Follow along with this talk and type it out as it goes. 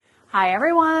Hi,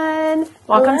 everyone.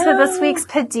 Welcome to this week's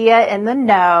Padilla in the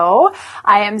Know.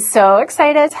 I am so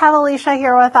excited to have Alicia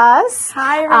here with us.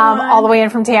 Hi, everyone. All the way in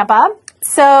from Tampa.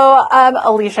 So,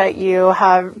 Alicia,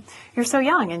 you're so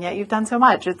young and yet you've done so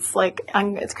much. It's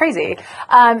it's crazy.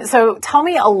 So tell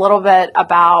me a little bit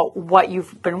about what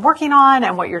you've been working on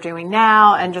and what you're doing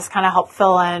now, and just kind of help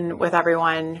fill in with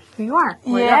everyone who you are.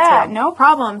 Yeah, no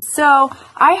problem. So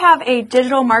I have a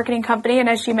digital marketing company, and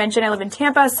as she mentioned, I live in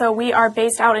Tampa. So we are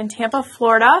based out in Tampa,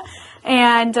 Florida.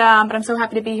 And, but I'm so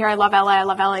happy to be here. I love LA. I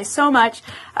love LA so much.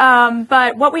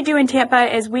 But what we do in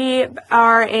Tampa is we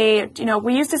are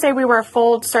we used to say we were a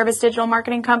full service digital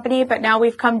marketing company, but now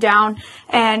we've come down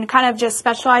and kind of just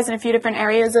specialize in a few different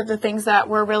areas of the things that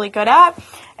we're really good at.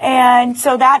 And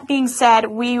so that being said,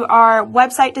 we are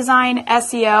website design,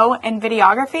 SEO, and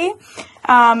videography.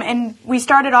 And we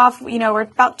started off, we're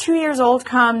about 2 years old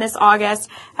come this August.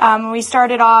 We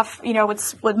started off,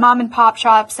 with mom and pop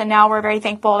shops, and now we're very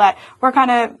thankful that we're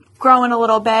kind of growing a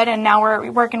little bit, and now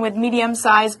we're working with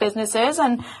medium-sized businesses,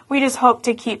 and we just hope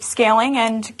to keep scaling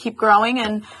and keep growing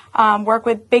and work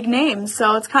with big names.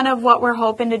 So it's kind of what we're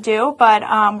hoping to do, but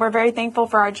we're very thankful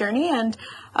for our journey, and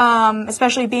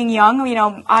especially being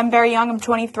young. I'm very young. I'm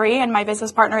 23, and my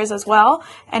business partner is as well.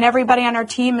 And everybody on our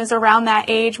team is around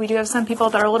that age. We do have some people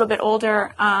that are a little bit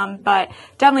older, but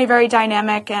definitely very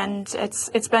dynamic, and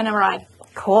it's been a ride.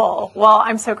 Cool. Well,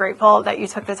 I'm so grateful that you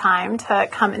took the time to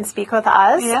come and speak with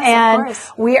us. Yes, and of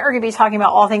course. We are going to be talking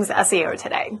about all things SEO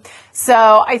today. So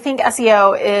I think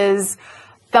SEO is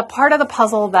the part of the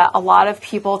puzzle that a lot of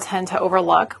people tend to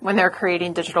overlook when they're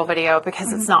creating digital video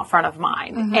because it's not front of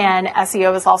mind. Mm-hmm. And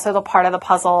SEO is also the part of the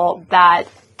puzzle that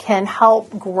can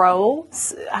help grow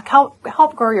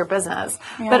your business,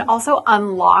 but also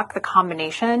unlock the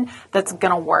combination that's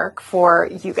going to work for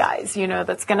you guys,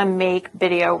 that's going to make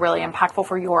video really impactful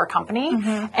for your company.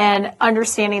 Mm-hmm. And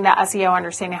understanding that SEO,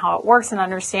 understanding how it works, and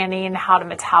understanding how to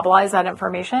metabolize that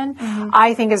information,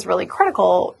 I think is really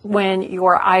critical when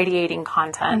you're ideating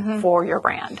content for your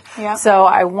brand. Yeah. So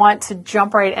I want to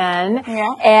jump right in.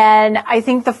 Yeah. And I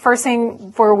think the first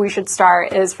thing where we should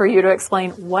start is for you to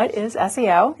explain, what is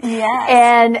SEO? Yes.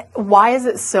 And why is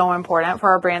it so important for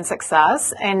our brand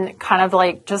success? And kind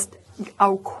of just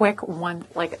a quick one,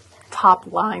 top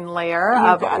line layer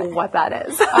of what that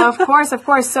is. Of course.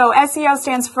 So SEO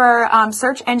stands for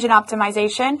search engine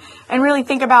optimization. And really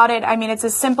think about it. I mean, it's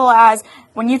as simple as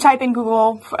when you type in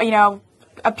Google,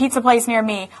 a pizza place near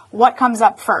me, what comes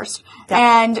up first? Yep.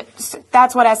 And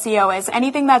that's what SEO is.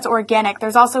 Anything that's organic.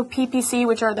 There's also PPC,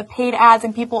 which are the paid ads,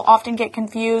 and people often get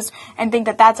confused and think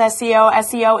that that's SEO.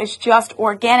 SEO is just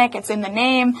organic. It's in the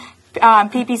name.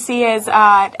 PPC is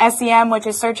SEM, which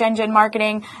is search engine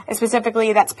marketing,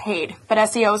 specifically that's paid, but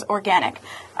SEO is organic.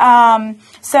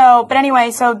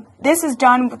 So this is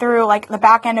done through the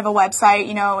back end of a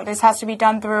website. This has to be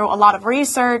done through a lot of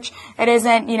research. It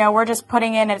isn't, we're just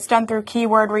putting in, it's done through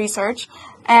keyword research.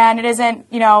 And it isn't,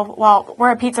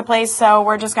 we're a pizza place, so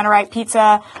we're just going to write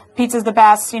pizza. Pizza's the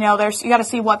best. You got to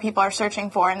see what people are searching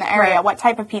for in the area, right. What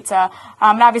type of pizza.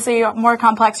 And obviously, the more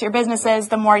complex your business is,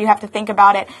 the more you have to think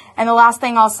about it. And the last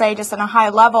thing I'll say, just on a high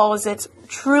level, is it's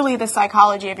truly the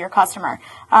psychology of your customer.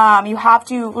 You have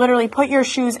to literally put your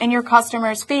shoes in your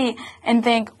customer's feet and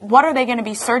think, what are they going to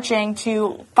be searching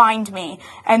to find me?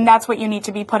 And that's what you need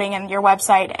to be putting in your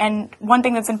website. And one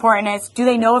thing that's important is, do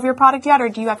they know of your product yet, or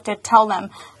do you have to tell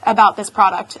them about this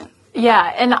product? Yeah,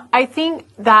 and I think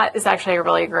that is actually a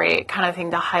really great kind of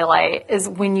thing to highlight, is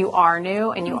when you are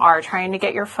new and you are trying to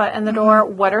get your foot in the door,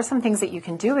 what are some things that you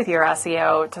can do with your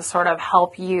SEO to sort of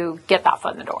help you get that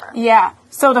foot in the door? Yeah.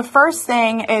 So the first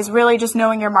thing is really just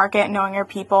knowing your market, knowing your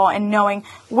people, and knowing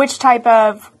which type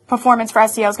of performance for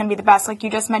SEO is going to be the best. Like you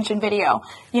just mentioned, video.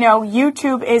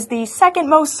 YouTube is the second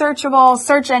most searchable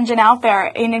search engine out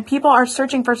there, and people are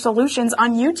searching for solutions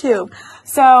on YouTube.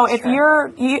 So if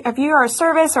you're a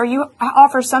service or you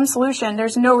offer some solution,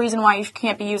 there's no reason why you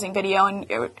can't be using video and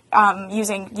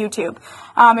using YouTube.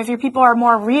 If your people are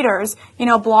more readers,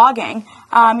 blogging,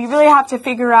 you really have to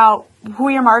figure out who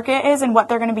your market is and what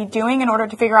they're going to be doing in order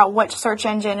to figure out which search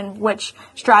engine and which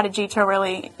strategy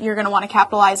you're going to want to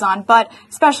capitalize on. But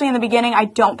especially in the beginning, I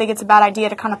don't think it's a bad idea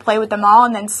to kind of play with them all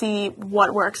and then see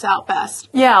what works out best.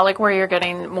 Yeah, where you're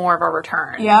getting more of a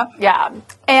return. Yeah. Yeah.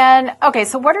 And okay,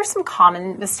 so what are some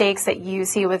common mistakes that you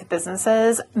see with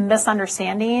businesses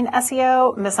misunderstanding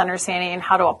SEO, misunderstanding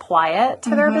how to apply it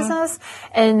to their business,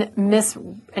 and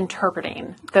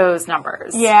misinterpreting those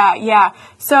numbers? Yeah.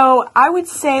 So I would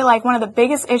say one one of the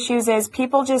biggest issues is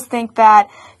people just think that,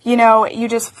 you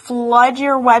just flood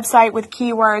your website with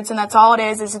keywords and that's all it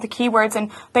is the keywords.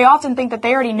 And they often think that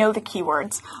they already know the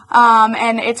keywords.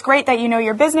 And it's great that you know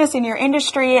your business and your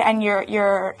industry and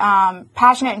you're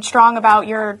passionate and strong about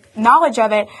your knowledge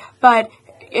of it. But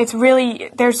it's really,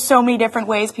 there's so many different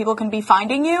ways people can be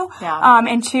finding you. Yeah.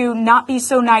 And to not be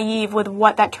so naive with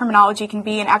what that terminology can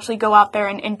be and actually go out there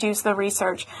and do the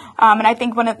research. And I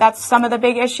think that's some of the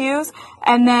big issues.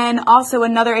 And then also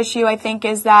another issue I think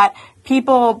is that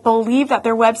people believe that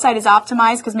their website is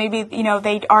optimized because maybe,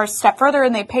 they are a step further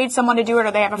and they paid someone to do it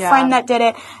or they have a friend that did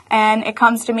it and it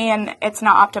comes to me and it's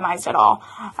not optimized at all.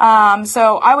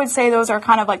 So I would say those are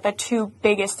kind of like the two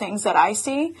biggest things that I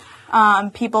see.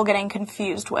 People getting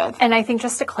confused with. And I think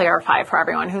just to clarify for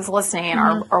everyone who's listening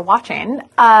or watching,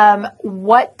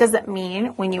 what does it mean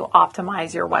when you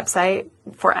optimize your website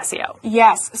for SEO?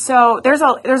 Yes. So there's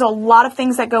a lot of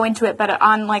things that go into it, but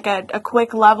on like a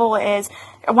quick level is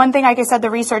one thing, like I said, the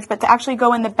research, but to actually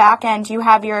go in the back end, you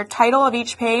have your title of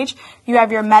each page, you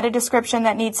have your meta description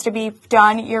that needs to be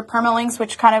done, your permalinks,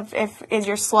 which kind of is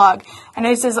your slug. And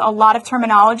this is a lot of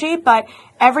terminology, but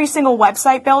every single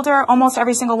website builder, almost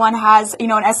every single one has, an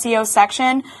SEO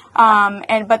section.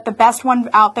 But the best one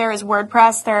out there is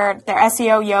WordPress, their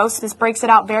SEO Yoast. This breaks it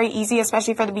out very easy,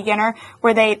 especially for the beginner,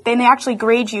 where they actually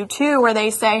grade you too, where they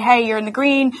say, hey, you're in the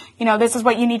green, this is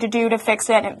what you need to do to fix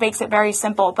it. And it makes it very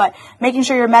simple, but making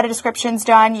sure your meta description's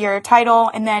done, your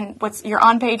title, and then what's your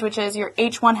on page, which is your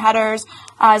H1 headers,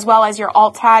 as well as your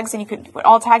alt tags. And what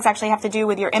alt tags actually have to do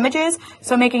with your images.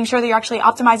 So making sure that you're actually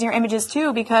optimizing your images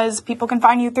too, because people can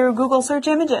find you through Google search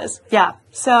images. Yeah.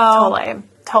 So Totally.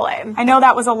 I know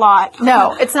that was a lot.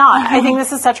 No, it's not. I think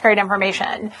this is such great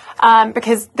information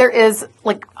because there is,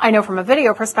 I know from a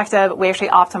video perspective, we actually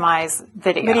optimize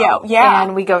video. Yeah.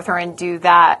 And we go through and do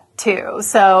that too.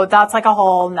 So that's like a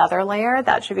whole nother layer.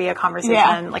 That should be a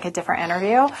conversation, like a different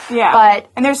interview. Yeah.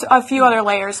 And there's a few other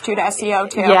layers too to SEO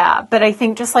too. Yeah. But I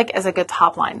think just as a good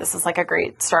top line, this is a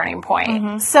great starting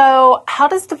point. So how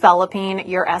does developing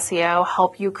your SEO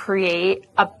help you create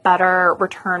a better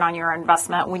return on your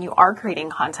investment when you are creating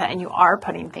content and you are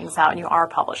putting things out and you are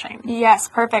publishing? Yes,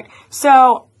 perfect.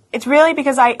 So it's really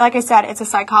because like I said, it's a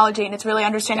psychology and it's really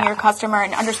understanding your customer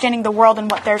and understanding the world and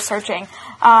what they're searching.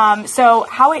 So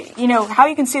how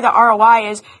you can see the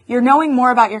ROI is you're knowing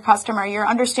more about your customer, you're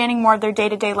understanding more of their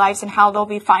day-to-day lives and how they'll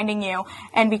be finding you.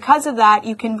 And because of that,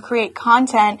 you can create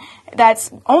content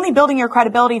that's only building your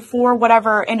credibility for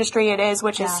whatever industry it is,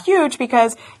 which is huge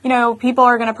because, people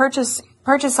are going to purchase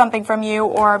something from you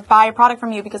or buy a product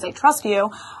from you because they trust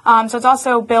you. So it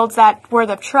also builds that word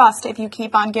of trust if you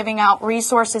keep on giving out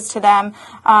resources to them,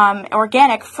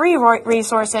 organic, free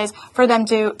resources for them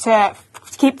to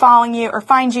keep following you or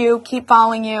find you, keep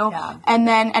following you, and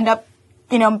then end up,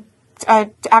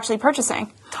 actually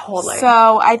purchasing. Totally.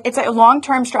 So it's a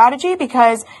long-term strategy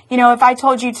because, if I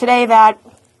told you today that,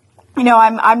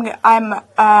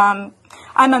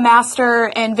 I'm a master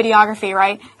in videography,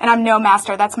 right? And I'm no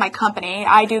master. That's my company.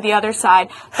 I do the other side.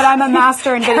 But I'm a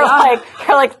master in videography.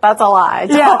 You're like, that's a lie.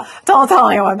 Don't tell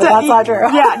anyone, but that's not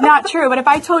true. Yeah, not true. But if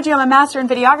I told you I'm a master in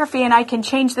videography and I can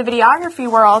change the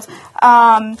videography world,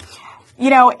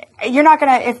 you're not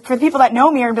gonna, for people that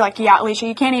know me, you're gonna be like, yeah, Alicia,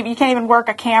 you can't even work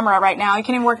a camera right now. You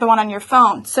can't even work the one on your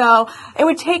phone. So it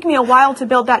would take me a while to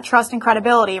build that trust and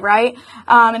credibility, right?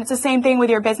 And it's the same thing with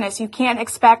your business. You can't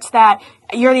expect that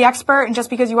you're the expert, and just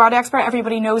because you are the expert,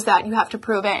 everybody knows that. You have to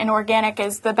prove it, and organic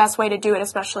is the best way to do it,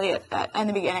 especially in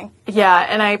the beginning. Yeah,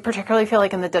 and I particularly feel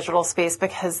like in the digital space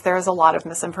because there's a lot of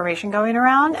misinformation going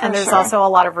around, and there's also a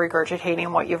lot of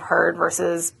regurgitating what you've heard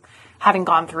versus having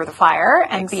gone through the fire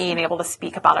and being able to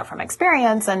speak about it from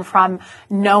experience and from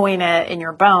knowing it in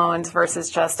your bones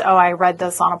versus just, oh, I read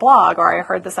this on a blog or I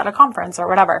heard this at a conference or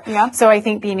whatever. Yeah. So I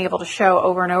think being able to show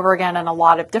over and over again in a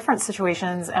lot of different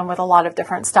situations and with a lot of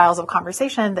different styles of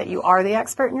conversation that you are the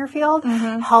expert in your field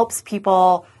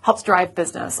helps drive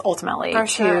business ultimately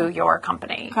to your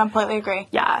company. Completely agree.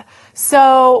 Yeah.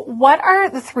 So what are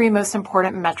the 3 most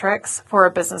important metrics for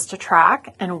a business to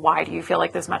track, and why do you feel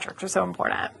like those metrics are so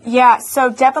important? Yeah, so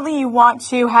definitely you want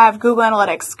to have Google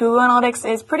Analytics. Google Analytics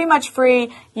is pretty much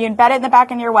free. You embed it in the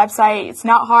back end of your website. It's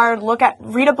not hard.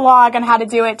 Read a blog on how to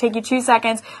do it. Take you 2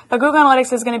 seconds. But Google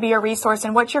Analytics is going to be your resource.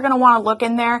 And what you're going to want to look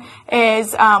in there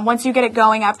is once you get it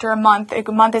going after a month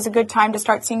is a good time to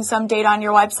start seeing some data on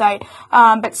your website.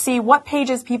 But at, see what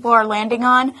pages people are landing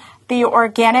on. The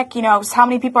organic, how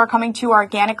many people are coming to you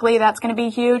organically, that's going to be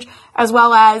huge, as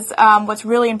well as what's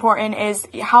really important is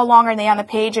how long are they on the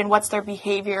page and what's their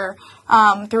behavior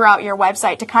throughout your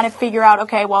website to kind of figure out,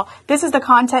 okay, well, this is the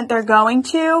content they're going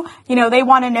to. They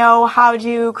want to know how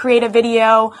to create a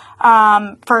video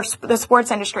for the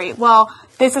sports industry. Well,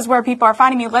 this is where people are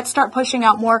finding me. Let's start pushing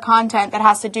out more content that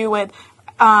has to do with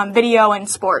video and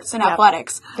sports and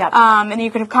athletics. Yep. And you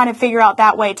can kind of figure out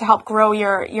that way to help grow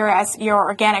your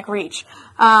organic reach.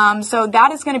 So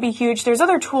that is going to be huge. There's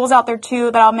other tools out there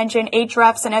too that I'll mention,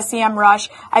 Ahrefs and SEMrush.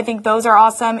 I think those are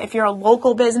awesome. If you're a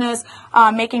local business,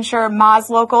 making sure Moz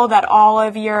Local, that all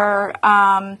of your,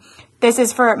 this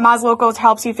is for Moz Local,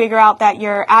 helps you figure out that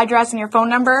your address and your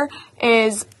phone number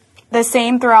is the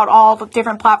same throughout all the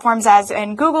different platforms as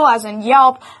in Google, as in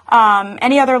Yelp,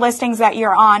 any other listings that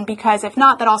you're on, because if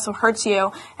not, that also hurts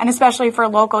you. And especially for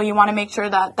local, you want to make sure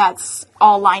that that's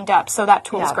all lined up. So that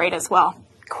tool is great as well.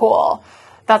 Cool.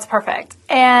 That's perfect.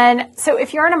 And so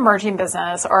if you're an emerging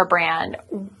business or a brand,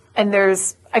 and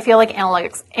I feel like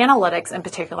analytics in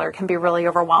particular can be really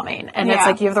overwhelming. And it's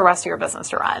like you have the rest of your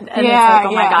business to run. And it's like,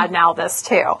 oh my God, now this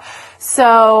too.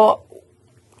 So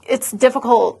it's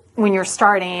difficult when you're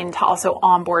starting to also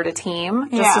onboard a team,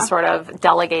 just to sort of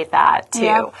delegate that too.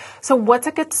 Yeah. So what's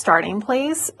a good starting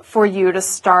place for you to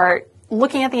start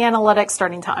looking at the analytics,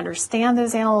 starting to understand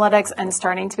those analytics, and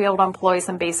starting to be able to employ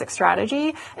some basic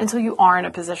strategy until you are in a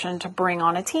position to bring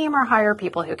on a team or hire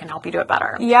people who can help you do it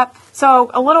better? Yep. So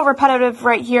a little repetitive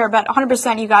right here, but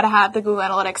 100% you got to have the Google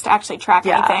Analytics to actually track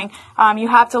anything. You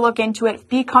have to look into it,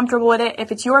 be comfortable with it.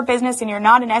 If it's your business and you're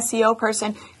not an SEO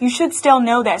person, you should still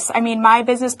know this. I mean, my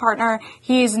business partner,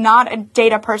 he's not a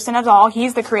data person at all.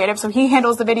 He's the creative, so he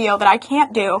handles the video that I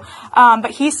can't do.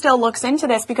 But he still looks into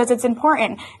this because it's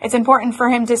important. It's important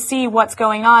for him to see what's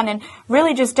going on, and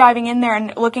really just diving in there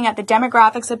and looking at the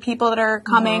demographics of people that are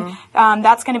coming.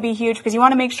 That's going to be huge because you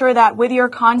want to make sure that with your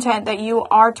content that you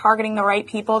are targeting the right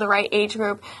people, the right age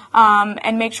group,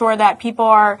 and make sure that people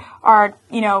are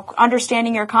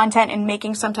understanding your content and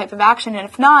making some type of action. And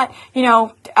if not,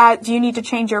 do you need to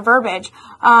change your verbiage?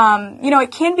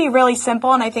 It can be really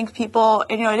simple, and I think people,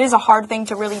 it is a hard thing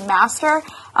to really master.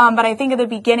 But I think at the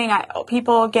beginning,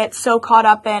 people get so caught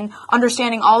up in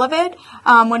understanding all of it,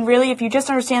 when really if you just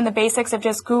understand the basics of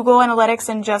just Google Analytics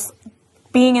and just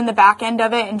being in the back end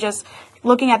of it and just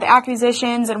looking at the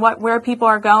acquisitions and where people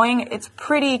are going, it's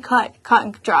pretty cut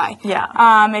and dry.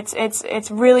 Yeah.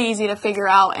 It's really easy to figure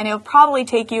out, and it'll probably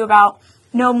take you about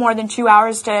no more than 2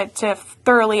 hours to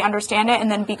thoroughly understand it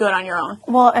and then be good on your own.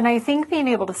 Well, and I think being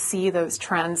able to see those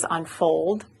trends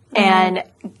unfold and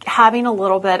having a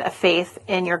little bit of faith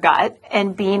in your gut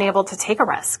and being able to take a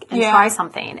risk and try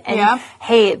something. And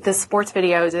hey, this sports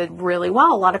video did really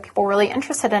well. A lot of people were really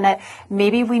interested in it.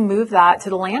 Maybe we move that to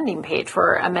the landing page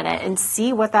for a minute and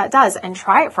see what that does and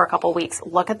try it for a couple of weeks.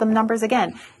 Look at the numbers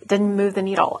again. Didn't move the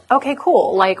needle. Okay,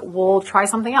 cool. Like, we'll try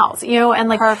something else, and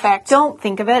like, perfect. Don't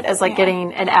think of it as like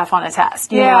getting an F on a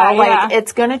test. You know, like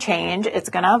it's going to change. It's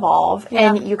going to evolve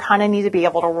and you kind of need to be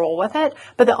able to roll with it.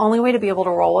 But the only way to be able to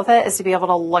roll with it is to be able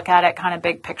to look at it kind of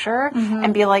big picture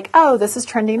and be like, oh, this is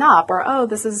trending up, or oh,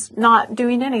 this is not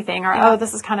doing anything, or oh,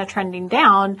 this is kind of trending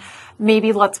down.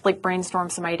 Maybe let's like brainstorm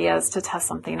some ideas to test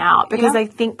something out, because I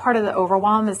think part of the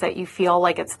overwhelm is that you feel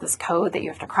like it's this code that you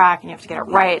have to crack and you have to get it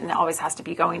right, and it always has to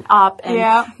be going up,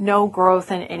 and no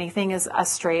growth in anything is a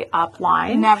straight up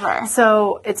line. Never.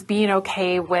 So it's being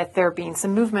okay with there being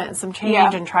some movement and some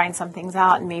change and trying some things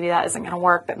out, and maybe that isn't going to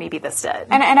work, but maybe this did.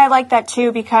 And I like that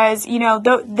too, because,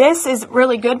 this is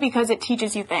really good because it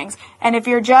teaches you things. And if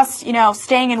you're just,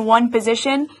 staying in one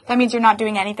position, that means you're not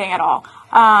doing anything at all.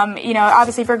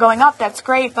 Obviously if you're going up, that's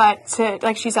great, but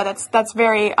like she said, that's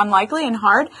very unlikely and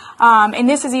hard. And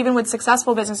this is even with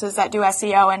successful businesses that do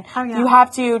SEO, and you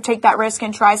have to take that risk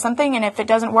and try something. And if it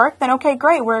doesn't work, then okay,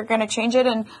 great. We're going to change it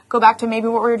and go back to maybe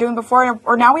what we were doing before,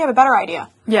 or now we have a better idea.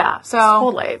 Yeah. So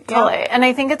totally. And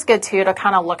I think it's good too to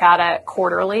kind of look at it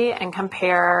quarterly and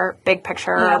compare big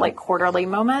picture, like quarterly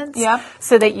moments,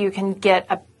 so that you can get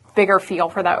a bigger feel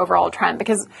for that overall trend.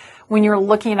 Because when you're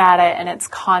looking at it and it's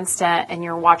constant and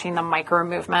you're watching the micro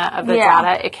movement of the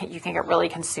data, you can get really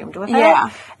consumed with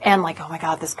it. And like, oh my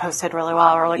God, this post did really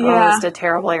well, or like, oh, this did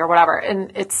terribly, or whatever.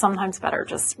 And it's sometimes better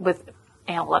just with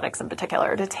analytics in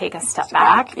particular to take a step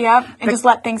back. And just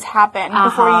let things happen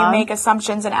before you make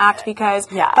assumptions and act, because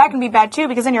that can be bad too,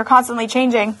 because then you're constantly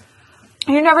changing.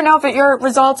 You never know if your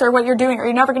results are what you're doing, or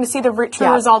you're never going to see the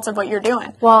true results of what you're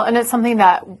doing. Well, and it's something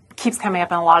that keeps coming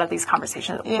up in a lot of these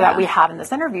conversations that we have in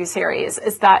this interview series,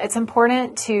 is that it's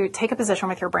important to take a position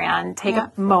with your brand, take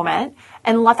a moment,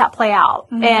 and let that play out.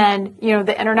 And, you know,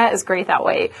 the internet is great that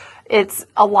way. It's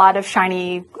a lot of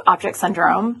shiny object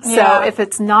syndrome. So if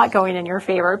it's not going in your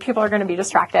favor, people are going to be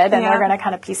distracted and they're going to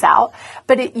kind of peace out.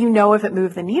 But you know, if it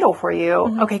moved the needle for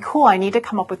you, okay, cool. I need to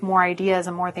come up with more ideas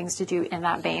and more things to do in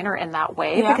that vein or in that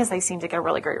way because I seem to get a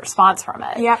really great response from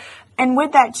it. Yeah. And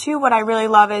with that too, what I really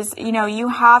love is, you know, you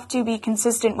have to be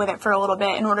consistent with it for a little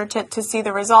bit in order to see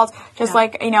the results. Just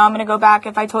like, you know, I'm going to go back.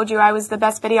 If I told you I was the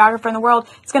best videographer in the world,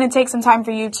 it's going to take some time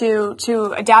for you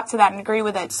to adapt to that and agree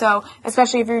with it. So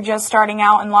especially if you're just starting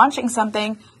out and launching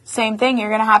something, same thing. You're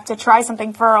going to have to try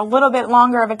something for a little bit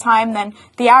longer of a time than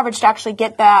the average to actually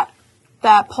get that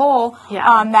pull,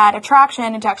 that attraction,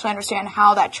 and to actually understand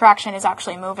how that traction is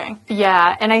actually moving.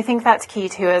 Yeah, and I think that's key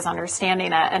too, is understanding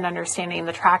it and understanding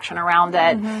the traction around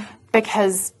it.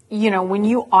 Because, you know, when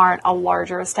you aren't a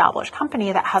larger established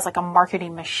company that has like a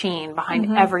marketing machine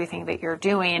behind everything that you're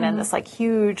doing and this like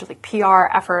huge like PR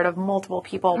effort of multiple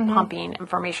people pumping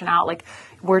information out, like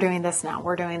we're doing this now,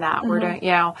 we're doing that, we're doing,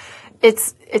 you know, it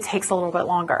takes a little bit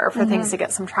longer for things to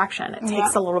get some traction. It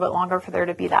takes a little bit longer for there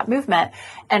to be that movement.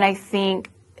 And I think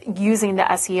using the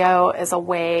SEO as a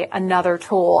way, another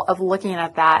tool of looking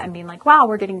at that and being like, wow,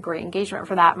 we're getting great engagement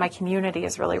for that. My community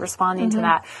is really responding to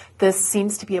that. This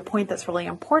seems to be a point that's really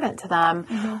important to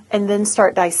them. And then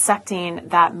start dissecting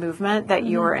that movement that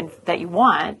that you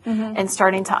want and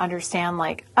starting to understand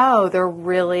like, oh, they're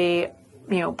really,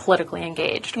 you know, politically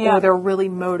engaged, or they're really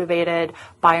motivated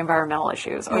by environmental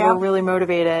issues, or they're really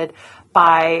motivated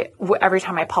by every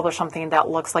time I publish something that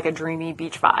looks like a dreamy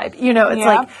beach vibe. You know, it's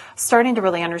like starting to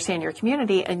really understand your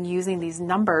community and using these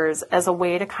numbers as a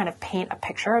way to kind of paint a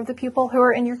picture of the people who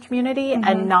are in your community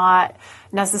and not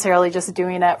necessarily just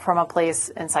doing it from a place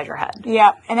inside your head.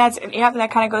 Yeah. And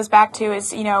that kind of goes back to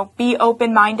is, you know, be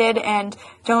open-minded and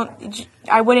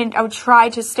I would try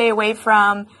to stay away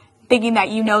from thinking that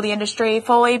you know the industry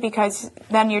fully, because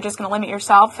then you're just going to limit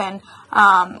yourself and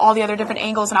all the other different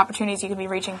angles and opportunities you could be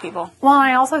reaching people. Well,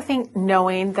 I also think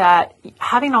knowing that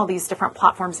having all these different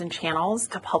platforms and channels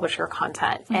to publish your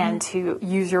content and to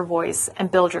use your voice and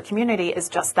build your community is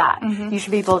just that. You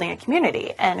should be building a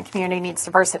community, and a community needs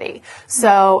diversity.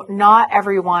 So not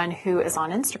everyone who is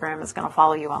on Instagram is going to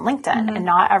follow you on LinkedIn, and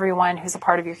not everyone who's a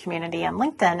part of your community on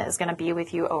LinkedIn is going to be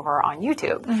with you over on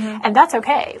YouTube. And that's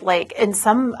okay. Like, and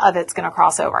some of it's going to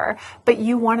cross over, but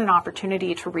you want an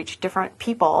opportunity to reach different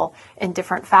people in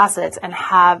different facets and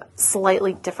have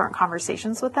slightly different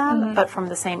conversations with them, but from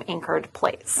the same anchored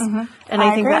place. And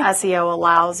I think that SEO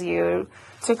allows you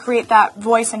to create that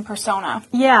voice and persona.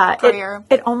 Yeah,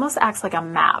 it almost acts like a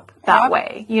map that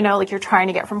way. You know, like you're trying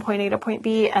to get from point A to point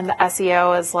B, and the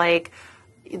SEO is like,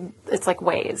 it's like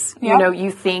Waze. You know, you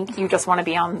think you just want to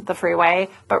be on the freeway,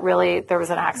 but really there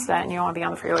was an accident and you want to be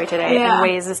on the freeway today. And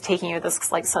Waze is taking you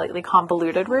this like slightly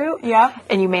convoluted route.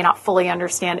 And you may not fully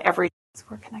understand every.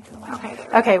 We're connected to the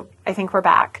Wi-Fi. Okay, I think we're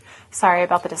back. Sorry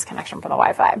about the disconnection from the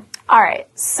Wi-Fi. All right,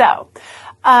 so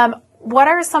what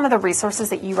are some of the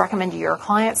resources that you recommend to your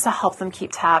clients to help them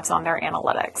keep tabs on their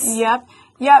analytics?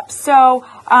 Yep. So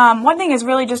one thing is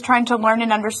really just trying to learn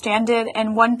and understand it.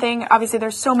 And one thing, obviously,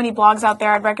 there's so many blogs out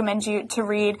there. I'd recommend you to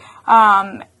read.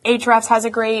 Ahrefs has a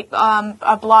great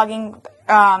blogging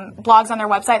blogs on their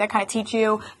website that kind of teach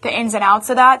you the ins and outs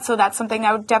of that. So that's something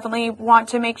I would definitely want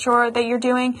to make sure that you're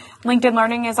doing. LinkedIn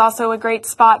Learning is also a great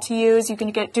spot to use. You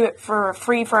can do it for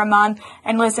free for a month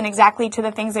and listen exactly to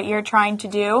the things that you're trying to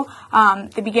do.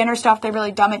 The beginner stuff, they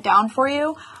really dumb it down for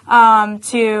you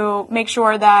to make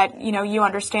sure that, you know, you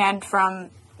understand from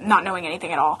not knowing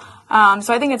anything at all.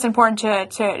 So I think it's important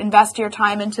to invest your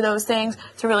time into those things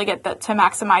to really to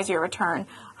maximize your return.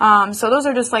 So those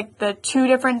are just like the two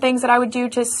different things that I would do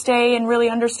to stay and really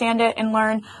understand it and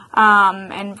learn.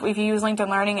 And if you use LinkedIn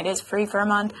Learning, it is free for a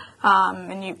month.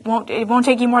 And it won't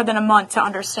take you more than a month to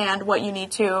understand what you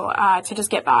need to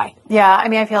just get by. Yeah. I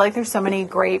mean, I feel like there's so many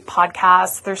great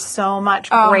podcasts. There's so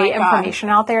much great information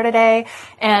out there today.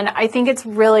 And I think it's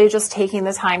really just taking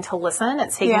the time to listen.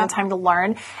 It's taking the time to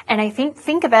learn. And I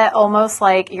think of it almost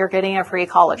like you're getting a free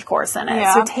college course in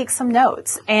it. So take some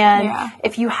notes. And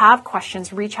if you have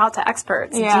questions, reach out to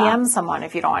experts. DM someone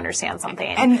if you don't understand something.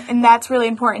 And that's really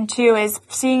important too, is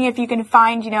seeing seeing if you can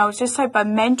find, just type a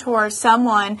mentor,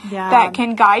 someone Yeah. that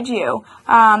can guide you.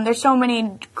 There's so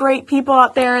many great people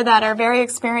out there that are very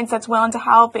experienced, that's willing to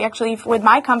help. Actually, with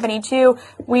my company too,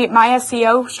 my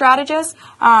SEO strategist,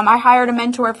 I hired a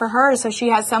mentor for her, so she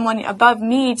has someone above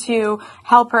me to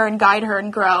help her and guide her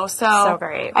and grow. So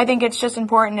great. I think it's just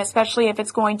important, especially if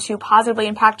it's going to positively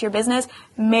impact your business,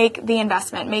 make the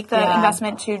investment. Make the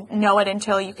investment to know it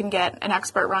until you can get an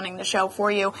expert running the show for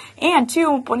you. And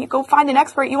two, when you go find an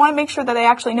expert, you want to make sure that they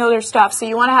actually know their stuff. So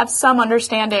you want to have some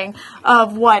understanding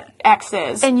of what X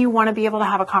is. And you want to be able to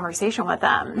have a conversation with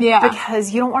them. Yeah.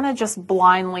 Because you don't want to just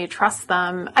blindly trust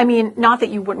them. I mean, not that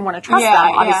you wouldn't want to trust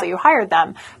them. Obviously, you hired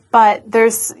them. But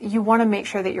you want to make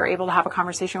sure that you're able to have a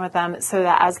conversation with them so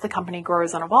that as the company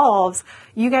grows and evolves,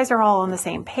 you guys are all on the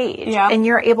same page. Yeah. And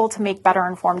you're able to make better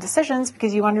informed decisions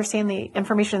because you understand the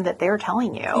information that they're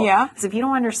telling you. Yeah. Because if you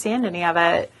don't understand any of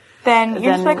it, then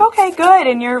you're just like, okay, good.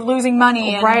 And you're losing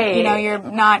money. And, Right. you're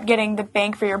not getting the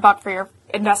bang for your buck for your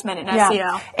investment in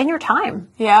SEO. And your time.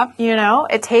 Yeah.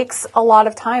 It takes a lot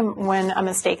of time when a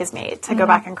mistake is made to go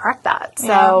back and correct that.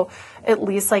 So at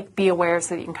least be aware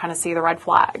so that you can kind of see the red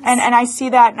flags. And I see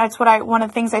that. That's one of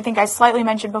the things I think I slightly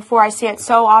mentioned before. I see it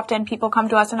so often. People come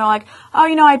to us and they're like, oh,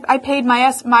 I paid my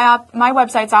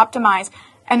website's optimized,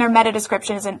 and their meta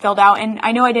description isn't filled out. And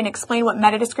I know I didn't explain what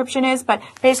meta description is, but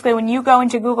basically when you go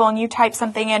into Google and you type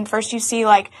something in, first you see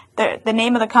the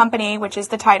name of the company, which is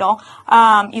the title.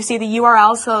 You see the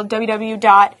URL, so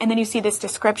www. And then you see this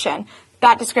description.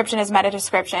 That description is meta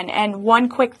description. And one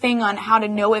quick thing on how to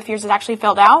know if yours is actually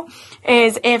filled out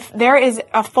is if there is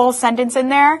a full sentence in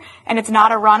there and it's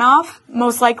not a runoff,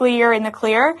 most likely you're in the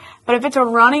clear. But if it's a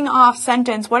running off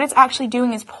sentence, what it's actually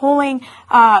doing is pulling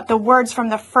the words from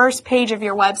the first page of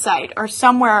your website or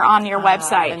somewhere on your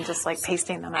website. And just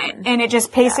pasting them in. And it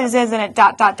just pastes it and it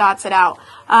dots it out.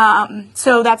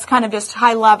 So that's kind of just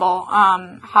high level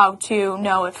how to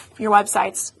know if your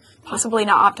website's possibly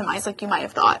not optimized like you might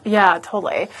have thought. Yeah,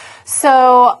 totally.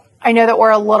 So I know that we're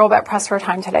a little bit pressed for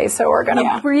time today, so we're going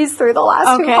to breeze through the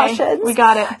last two questions. We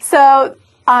got it. So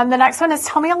the next one is,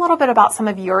 tell me a little bit about some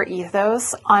of your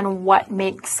ethos on what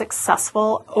makes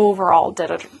successful overall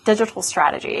digital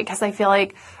strategy, because I feel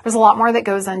like there's a lot more that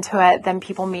goes into it than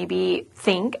people maybe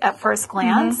think at first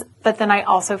glance. But then I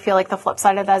also feel like the flip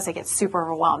side of that is they get super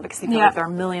overwhelmed because they feel like there are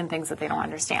a million things that they don't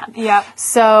understand. Yeah.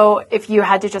 So if you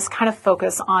had to just kind of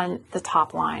focus on the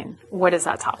top line, what is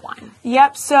that top line?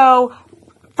 Yep. So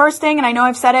first thing, and I know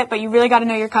I've said it, but you really got to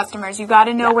know your customers. You got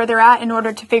to know where they're at in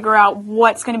order to figure out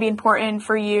what's going to be important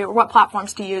for you, what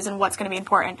platforms to use, and what's going to be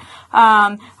important.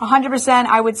 100%,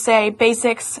 I would say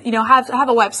basics. Have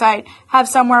a website, have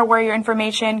somewhere where your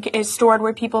information is stored,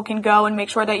 where people can go and make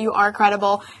sure that you are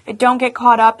credible. Don't get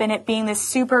caught up in it being this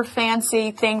super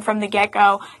fancy thing from the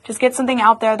get-go. Just get something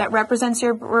out there that represents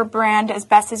your brand as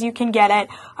best as you can get it,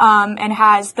 and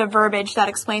has the verbiage that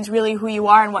explains really who you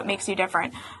are and what makes you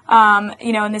different.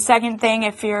 And the second thing,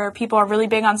 if people are really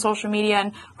big on social media,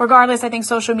 and regardless, I think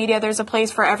social media, there's a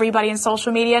place for everybody in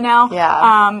social media now.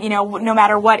 Yeah. No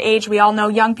matter what age, we all know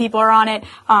young people are on it.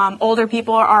 Older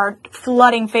people are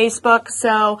flooding Facebook.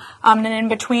 So, and in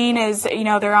between is,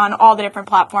 they're on all the different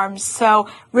platforms. So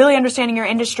really understanding your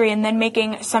industry and then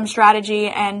making some strategy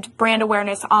and brand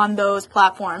awareness on those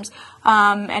platforms.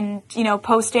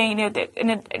 Posting,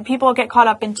 and people get caught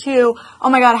up in oh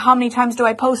my God, how many times do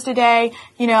I post a day?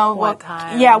 What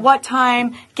time? Yeah, what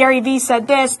time? Gary Vee said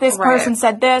this person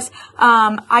said this.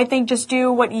 I think just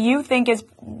do what you think is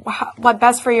what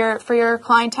best for your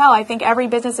clientele. I think every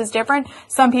business is different.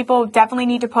 Some people definitely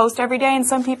need to post every day, and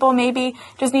some people maybe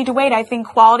just need to wait. I think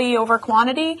quality over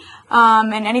quantity,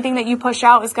 and anything that you push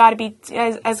out has got to be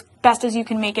as best as you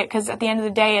can make it, because at the end of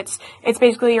the day, it's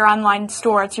basically your online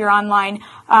store. It's your online,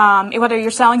 whether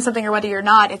you're selling something or whether you're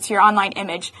not, it's your online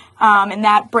image, and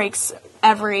that breaks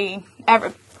every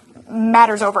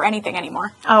matters over anything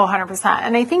anymore. Oh, 100%.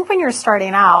 And I think when you're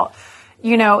starting out,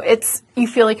 you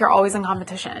feel like you're always in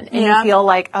competition, and you feel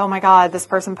like, oh my God, this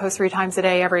person posts 3 times a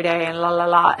day, every day, and la la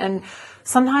la. And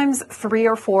sometimes 3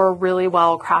 or 4 really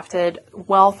well crafted,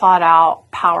 well thought out,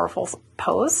 powerful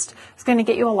posts is going to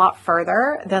get you a lot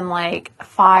further than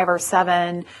 5 or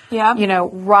 7,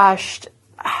 rushed,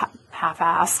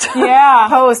 half-assed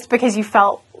post because you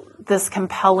felt this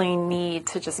compelling need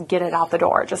to just get it out the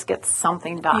door, just get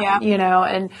something done,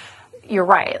 and you're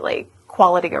right,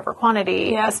 quality over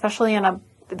quantity, especially in a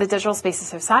the digital space is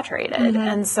so saturated.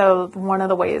 And so one of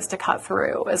the ways to cut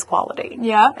through is quality.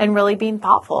 Yeah. And really being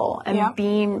thoughtful and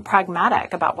being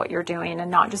pragmatic about what you're doing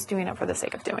and not just doing it for the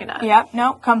sake of doing it. Yep.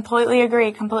 No, completely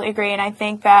agree. And I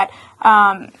think that,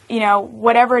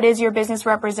 whatever it is your business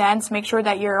represents, make sure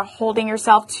that you're holding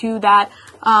yourself to that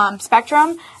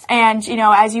spectrum. And,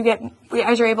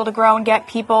 as you're able to grow and get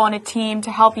people and a team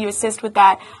to help you assist with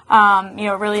that,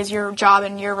 it really is your job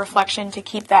and your reflection to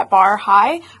keep that bar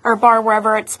high or bar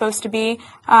wherever it's supposed to be,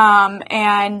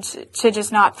 and to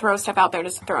just not throw stuff out there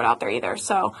just to throw it out there either.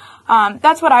 So,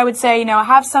 that's what I would say,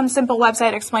 have some simple website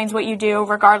that explains what you do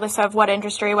regardless of what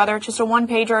industry, whether it's just a one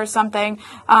pager or something,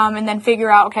 and then figure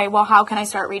out, okay, well, how can I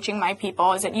start reaching my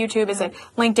people? Is it YouTube? Is it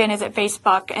LinkedIn? Is it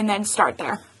Facebook? And then start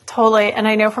there. Totally. And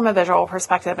I know from a visual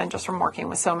perspective and just from working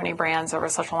with so many brands over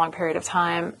such a long period of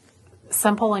time,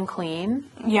 simple and clean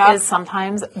is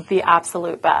sometimes the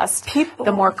absolute best.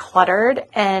 The more cluttered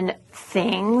and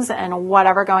things and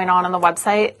whatever going on the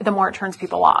website, the more it turns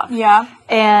people off. Yeah.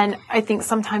 And I think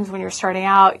sometimes when you're starting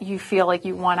out, you feel like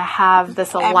you want to have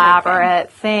this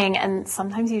elaborate thing. And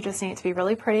sometimes you just need it to be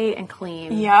really pretty and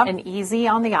clean and easy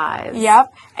on the eyes.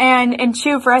 Yep. And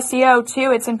too, for SEO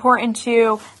too, it's important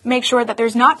to make sure that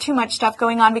there's not too much stuff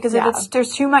going on, because if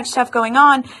there's too much stuff going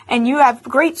on and you have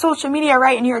great social media,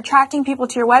 right, and you're attracting people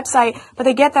to your website, but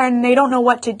they get there and they don't know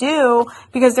what to do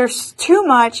because there's too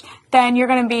much, then you're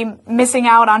going to be missing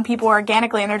out on people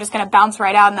organically, and they're just going to bounce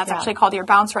right out, and that's actually called your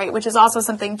bounce rate, which is also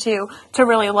something to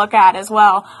really look at as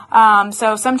well.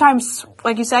 So sometimes,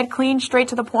 like you said, clean, straight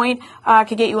to the point,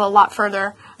 could get you a lot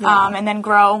further, and then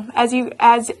grow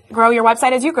grow your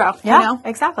website as you grow. Yeah,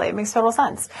 exactly. It makes total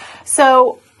sense.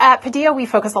 So at Padilla, we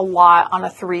focus a lot on a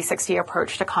 360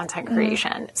 approach to content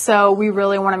creation. So we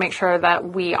really want to make sure that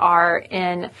we are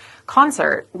in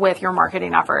concert with your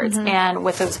marketing efforts and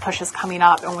with those pushes coming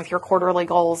up and with your quarterly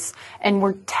goals. And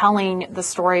we're telling the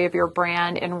story of your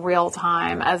brand in real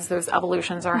time as those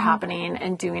evolutions are happening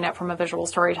and doing it from a visual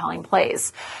storytelling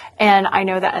place. And I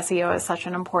know that SEO is such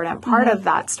an important part of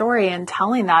that story and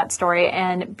telling that story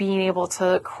and being able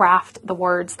to craft the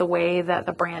words the way that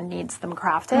the brand needs them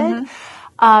crafted.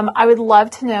 I would love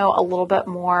to know a little bit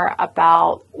more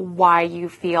about why you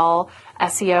feel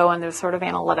SEO and those sort of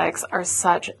analytics are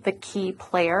such the key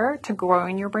player to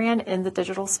growing your brand in the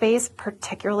digital space,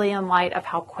 particularly in light of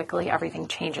how quickly everything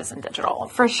changes in digital.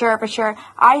 For sure.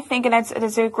 I think, and it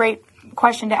is a great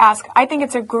question to ask, I think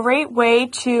it's a great way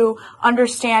to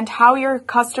understand how your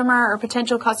customer or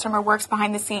potential customer works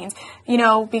behind the scenes,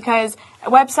 because a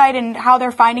website and how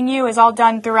they're finding you is all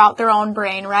done throughout their own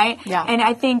brain, right? Yeah. And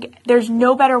I think there's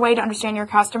no better way to understand your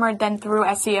customer than through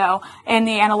SEO and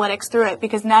the analytics through it,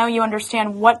 because now you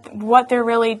understand what they're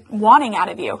really wanting out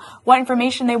of you, what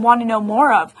information they want to know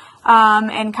more of,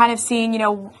 and kind of seeing,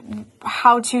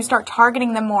 how to start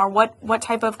targeting them more. What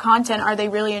type of content are they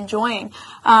really enjoying?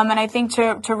 And I think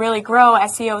to really grow,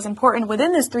 SEO is important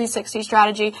within this 360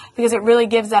 strategy, because it really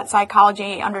gives that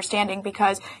psychology understanding,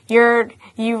 because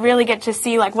you really get to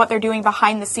see like what they're doing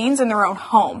behind the scenes in their own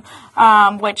home,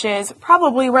 which is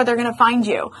probably where they're going to find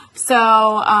you.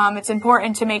 So, it's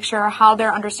important to make sure how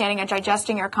they're understanding and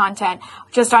digesting your content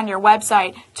just on your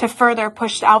website to further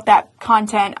push out that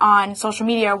content on social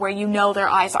media where their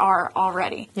eyes are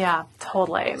already. Yeah,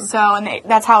 totally. So, and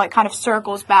that's how it kind of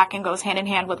circles back and goes hand in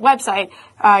hand with website,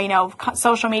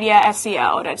 social media,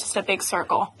 SEO. It's just a big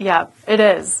circle. Yeah, it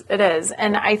is.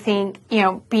 And I think,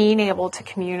 being able to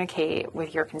communicate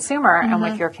with your consumer and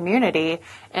with your community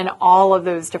in all of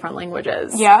those different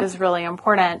languages is really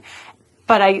important.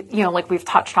 But like we've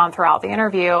touched on throughout the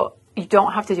interview, you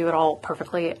don't have to do it all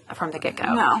perfectly from the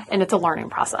get-go. No. And it's a learning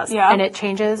process. Yeah. And it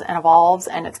changes and evolves,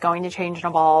 and it's going to change and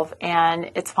evolve,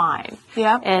 and it's fine.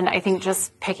 Yeah. And I think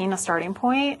just picking a starting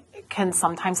point can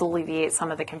sometimes alleviate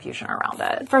some of the confusion around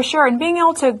it. For sure. And being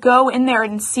able to go in there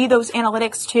and see those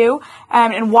analytics too,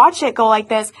 and watch it go like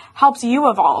this helps you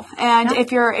evolve. And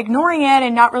if you're ignoring it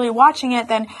and not really watching it,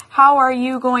 then how are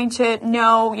you going to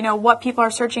know, what people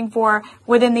are searching for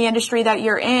within the industry that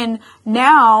you're in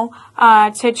now,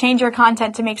 to change your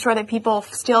content to make sure that people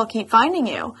still keep finding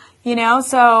you?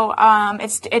 So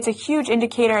it's a huge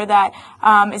indicator that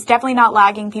is definitely not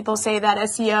lagging. People say that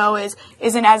SEO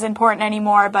isn't as important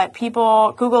anymore, but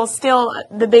Google's still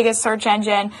the biggest search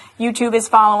engine. YouTube is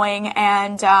following,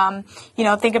 and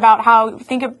think about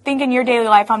think in your daily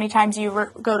life how many times you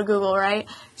go to Google, right?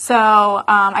 So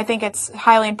I think it's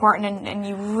highly important, and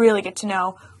you really get to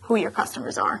know who your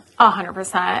customers are.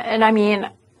 100%. And I mean,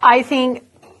 I think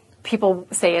people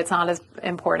say it's not as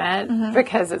important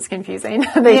because it's confusing.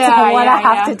 They don't want to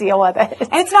have to deal with it.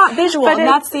 And it's not visual, and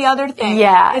that's the other thing.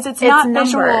 Yeah. It's not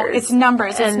visual. It's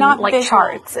numbers. It's not like visual.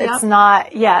 charts.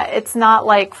 Yep. It's not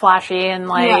like flashy and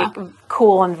like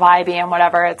cool and vibey and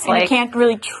whatever. It's and like you can't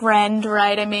really trend,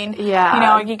 right? I mean, you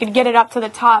know, you could get it up to the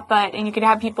top, and you could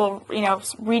have people, you know,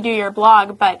 redo your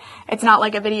blog, but it's not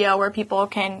like a video where people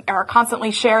are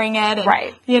constantly sharing it.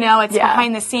 And, you know, it's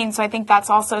behind the scenes. So I think that's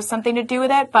also something to do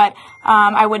with it. But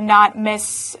I would not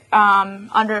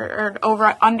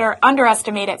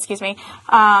underestimate it,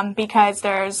 because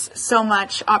there's so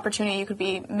much opportunity you could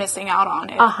be missing out on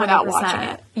it without watching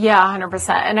it. Yeah, 100%.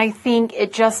 And I think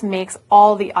it just makes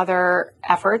all the other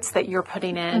efforts that you're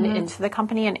putting into the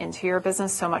company and into your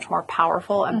business so much more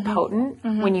powerful and potent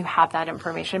when you have that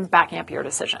information backing up your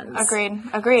decisions.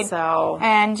 Agreed. So,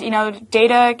 and you know,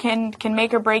 data can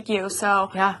make or break you. So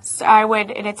I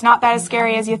would, and it's not that as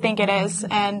scary as you think it is.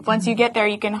 And once you get there,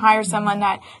 you can hire someone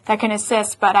that can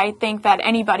assist. But I think that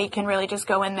anybody can really just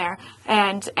go in there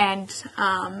and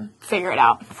figure it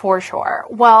out. For sure.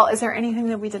 Well, is there anything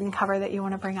that we didn't cover that you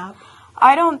want to bring up?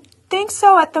 I don't think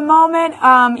so at the moment.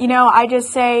 You know, I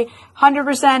just say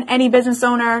 100% any business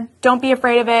owner, don't be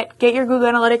afraid of it. Get your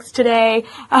Google Analytics today.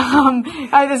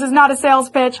 This is not a sales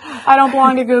pitch. I don't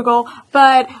belong to Google,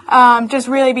 but just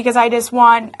really because I just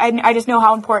know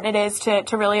how important it is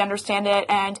to really understand it.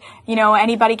 And, you know,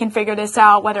 anybody can figure this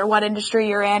out, whether what industry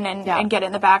you're in, and get it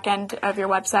in the back end of your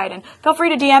website. And feel free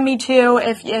to DM me too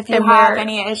if you have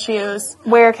any issues.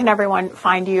 Where can everyone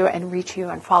find you and reach you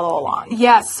and follow along?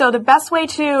 Yes. So the best way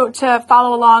to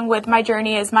follow along with my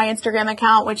journey is my Instagram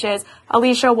account, which is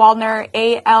Alicia Waldner,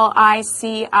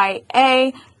 ALICIA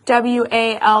WALDNER.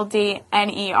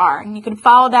 And you can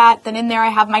follow that. Then in there I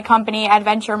have my company,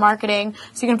 Adventure Marketing,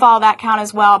 so you can follow that account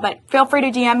as well. But feel free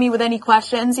to DM me with any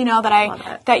questions, you know,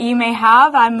 that you may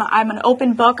have. I'm an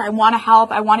open book. I want to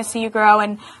help. I want to see you grow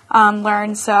and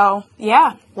learn. So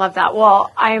yeah. Love that.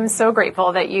 Well, I am so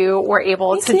grateful that you were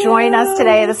able to join us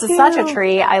today. This is such a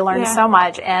treat. I learned so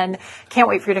much and can't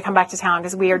wait for you to come back to town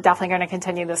because we are definitely going to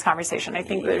continue this conversation. I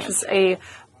think there's just a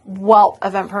wealth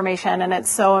of information and it's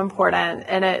so important,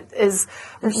 and it is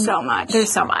there's so much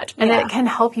and it can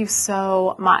help you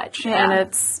so much, and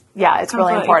it's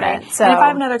really important. So and if I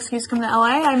have another excuse to come to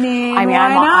LA, I mean I'm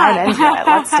into it.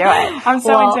 Let's do it. I'm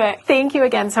so into it. Thank you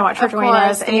again so much for joining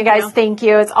us, and you guys, thank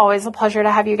you. It's always a pleasure to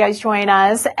have you guys join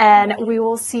us, and we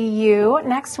will see you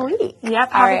next week.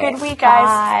 Yep. Have a good week,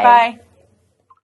 guys. Bye.